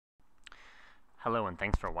Hello and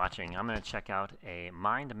thanks for watching. I'm going to check out a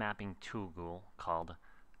mind mapping tool called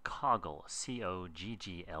Coggle,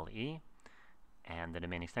 C-O-G-G-L-E, and the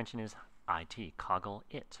domain extension is IT, Coggle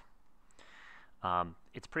It.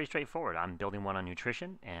 It's pretty straightforward. I'm building one on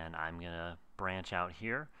nutrition, and I'm going to branch out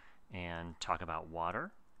here and talk about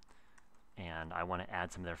water. And I want to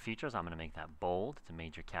add some of their features. I'm going to make that bold. It's a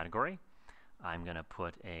major category. I'm going to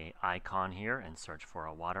put an icon here and search for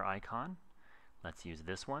a water icon. Let's use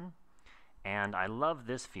this one. And I love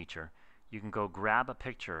this feature. You can go grab a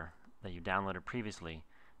picture that you downloaded previously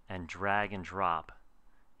and drag and drop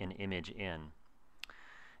an image in.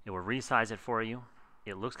 It will resize it for you.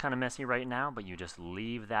 It looks kind of messy right now, but you just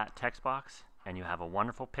leave that text box and you have a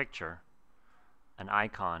wonderful picture, an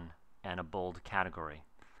icon, and a bold category.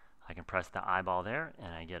 I can press the eyeball there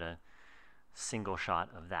and I get a single shot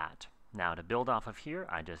of that. Now to build off of here,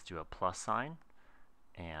 I just do a plus sign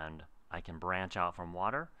and I can branch out from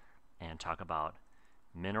water and talk about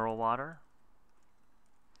mineral water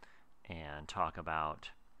and talk about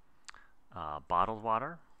bottled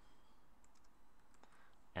water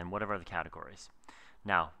and whatever other categories.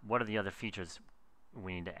 Now, what are the other features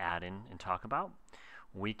we need to add in and talk about?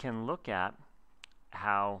 We can look at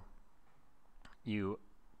how you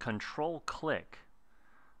control click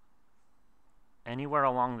anywhere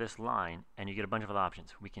along this line and you get a bunch of other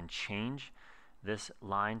options. We can change this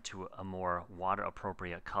line to a more water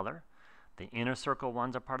appropriate color. The inner circle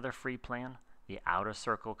ones are part of their free plan. The outer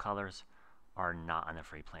circle colors are not on the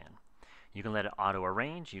free plan. You can let it auto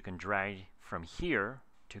arrange. You can drag from here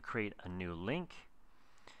to create a new link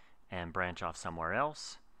and branch off somewhere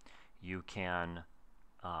else. You can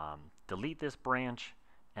delete this branch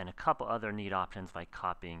and a couple other neat options like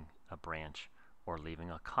copying a branch or leaving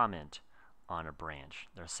a comment on a branch.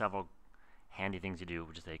 There are several handy things you do,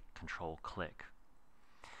 which is a control click.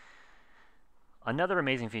 Another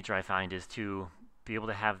amazing feature I find is to be able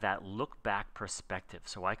to have that look back perspective.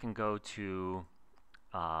 So I can go to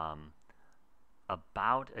about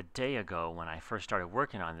a day ago when I first started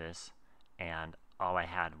working on this, and all I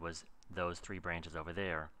had was those 3 branches over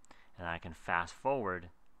there, and I can fast forward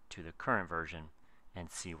to the current version and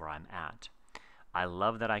see where I'm at. I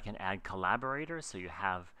love that I can add collaborators, so you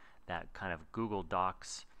have that kind of Google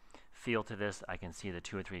Docs feel to this. I can see the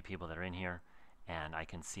 2 or 3 people that are in here, and I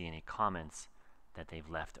can see any comments that they've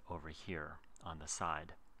left over here on the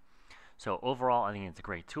side. So overall, I think it's a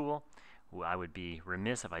great tool. I would be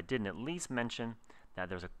remiss if I didn't at least mention that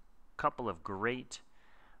there's a couple of great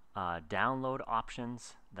download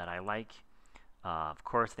options that I like. Of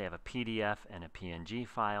course, they have a PDF and a PNG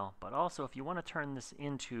file, but also if you want to turn this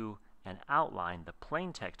into an outline, the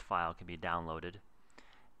plain text file can be downloaded,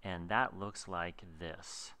 and that looks like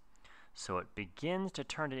this. So it begins to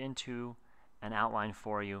turn it into an outline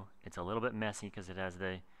for you. It's a little bit messy because it has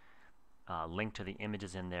the link to the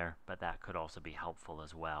images in there, but that could also be helpful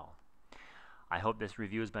as well. I hope this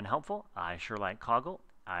review has been helpful. I sure like Coggle.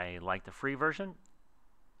 I like the free version,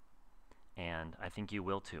 and I think you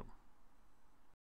will too.